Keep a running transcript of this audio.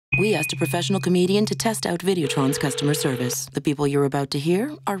We asked a professional comedian to test out Videotron's customer service. The people you're about to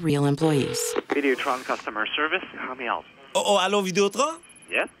hear are real employees. Videotron customer service, how may I help? Oh, hello, Videotron?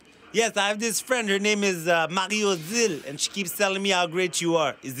 Yes? Yes, I have this friend. Her name is Mario Zil, and she keeps telling me how great you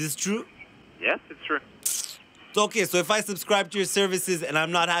are. Is this true? Yes, it's true. Okay, so if I subscribe to your services and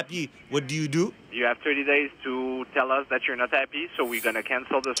I'm not happy, what do you do? You have 30 days to tell us that you're not happy, so we're going to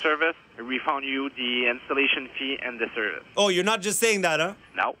cancel the service, refund you the installation fee and the service. Oh, you're not just saying that, huh?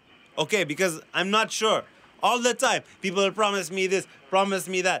 No. Okay, because I'm not sure. All the time, people will promise me this, promise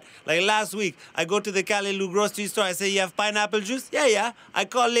me that. Like last week, I go to the Calelu grocery store, I say, you have pineapple juice? Yeah. I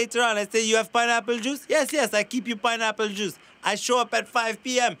call later on, I say, you have pineapple juice? Yes, I keep you pineapple juice. I show up at 5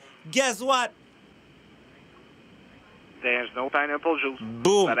 p.m. Guess what? There's no pineapple juice.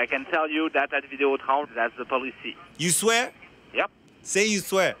 Boom. But I can tell you that at Videotron, that's the policy. You swear? Yep, Say you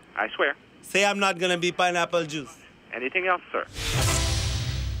swear. I swear. Say I'm not gonna be pineapple juice. Anything else, sir?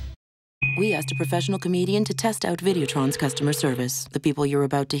 We asked a professional comedian to test out Videotron's customer service. The people you're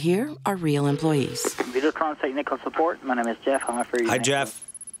about to hear are real employees. Videotron Technical Support. My name is Jeff. How may I for you? Hi, Jeff.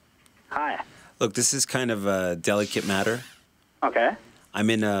 Hi. Look, this is kind of a delicate matter. Okay. I'm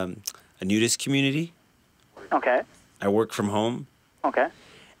in a nudist community. Okay. I work from home, Okay.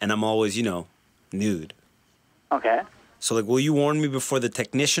 and I'm always, nude. Okay. So, will you warn me before the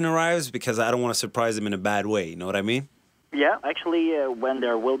technician arrives? Because I don't want to surprise him in a bad way. You know what I mean? Yeah, actually, when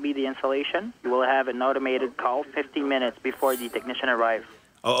there will be the installation, you will have an automated call 15 minutes before the technician arrives.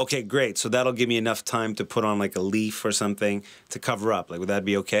 Oh, okay, great. So that'll give me enough time to put on, a leaf or something to cover up. Would that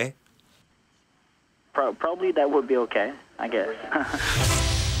be okay? Probably that would be okay, I guess.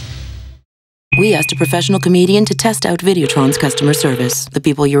 We asked a professional comedian to test out Videotron's customer service. The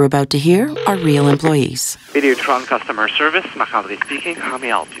people you're about to hear are real employees. Videotron customer service, Marc-André speaking. How may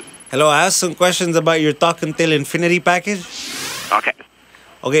I help you? Hello, I have some questions about your Talk Until Infinity package. Okay.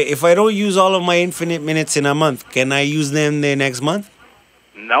 Okay, if I don't use all of my infinite minutes in a month, can I use them the next month?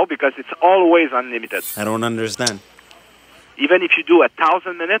 No, because it's always unlimited. I don't understand. Even if you do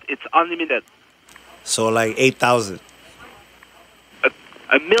 1,000 minutes, it's unlimited. So 8,000.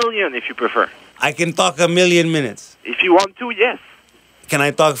 A million if you prefer. I can talk 1,000,000 minutes. If you want to, yes. Can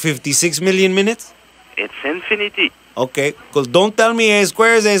I talk 56 million minutes? It's infinity. Okay, cool. Don't tell me a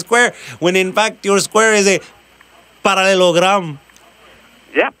square is a square when in fact your square is a parallelogram.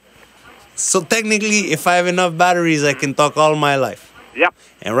 Yep. So technically, if I have enough batteries, I can talk all my life. Yep.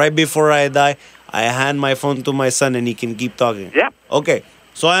 And right before I die, I hand my phone to my son and he can keep talking. Yep. Okay,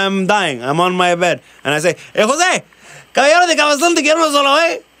 so I am dying. I'm on my bed. And I say, hey, Jose, caballero de cabezón, te quiero solo,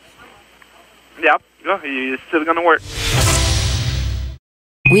 eh? Yep. No, it's still going to work.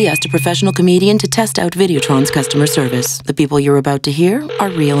 We asked a professional comedian to test out Videotron's customer service. The people you're about to hear are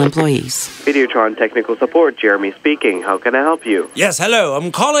real employees. Videotron Technical Support, Jeremy speaking. How can I help you? Yes, hello. I'm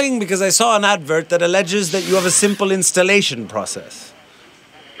calling because I saw an advert that alleges that you have a simple installation process.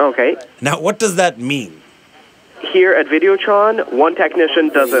 Okay. Now, what does that mean? Here at Videotron, one technician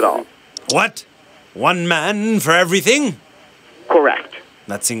does it all. What? One man for everything? Correct.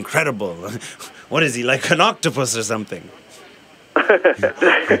 That's incredible. What is he, like an octopus or something?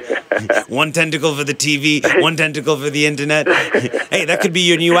 One tentacle for the TV, one tentacle for the internet. Hey, that could be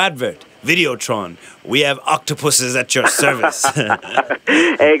your new advert. Videotron. We have octopuses at your service.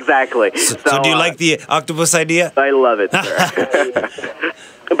 Exactly. So do you like the octopus idea? I love it, sir.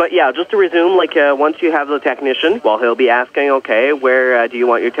 But yeah, just to resume, once you have the technician, well, he'll be asking, okay, where do you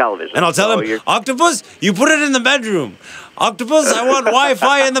want your television? And I'll tell him, octopus, you put it in the bedroom. Octopus, I want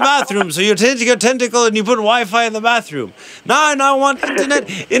Wi-Fi in the bathroom. So you take your tentacle and you put Wi-Fi in the bathroom. Now I now want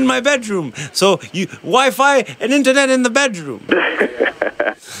internet in my bedroom. So you Wi-Fi and internet in the bedroom.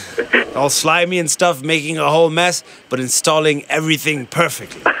 All slimy and stuff, making a whole mess, but installing everything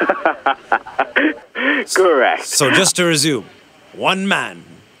perfectly. Correct. So just to resume, one man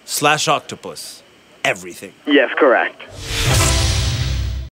 / octopus, everything. Yes, correct.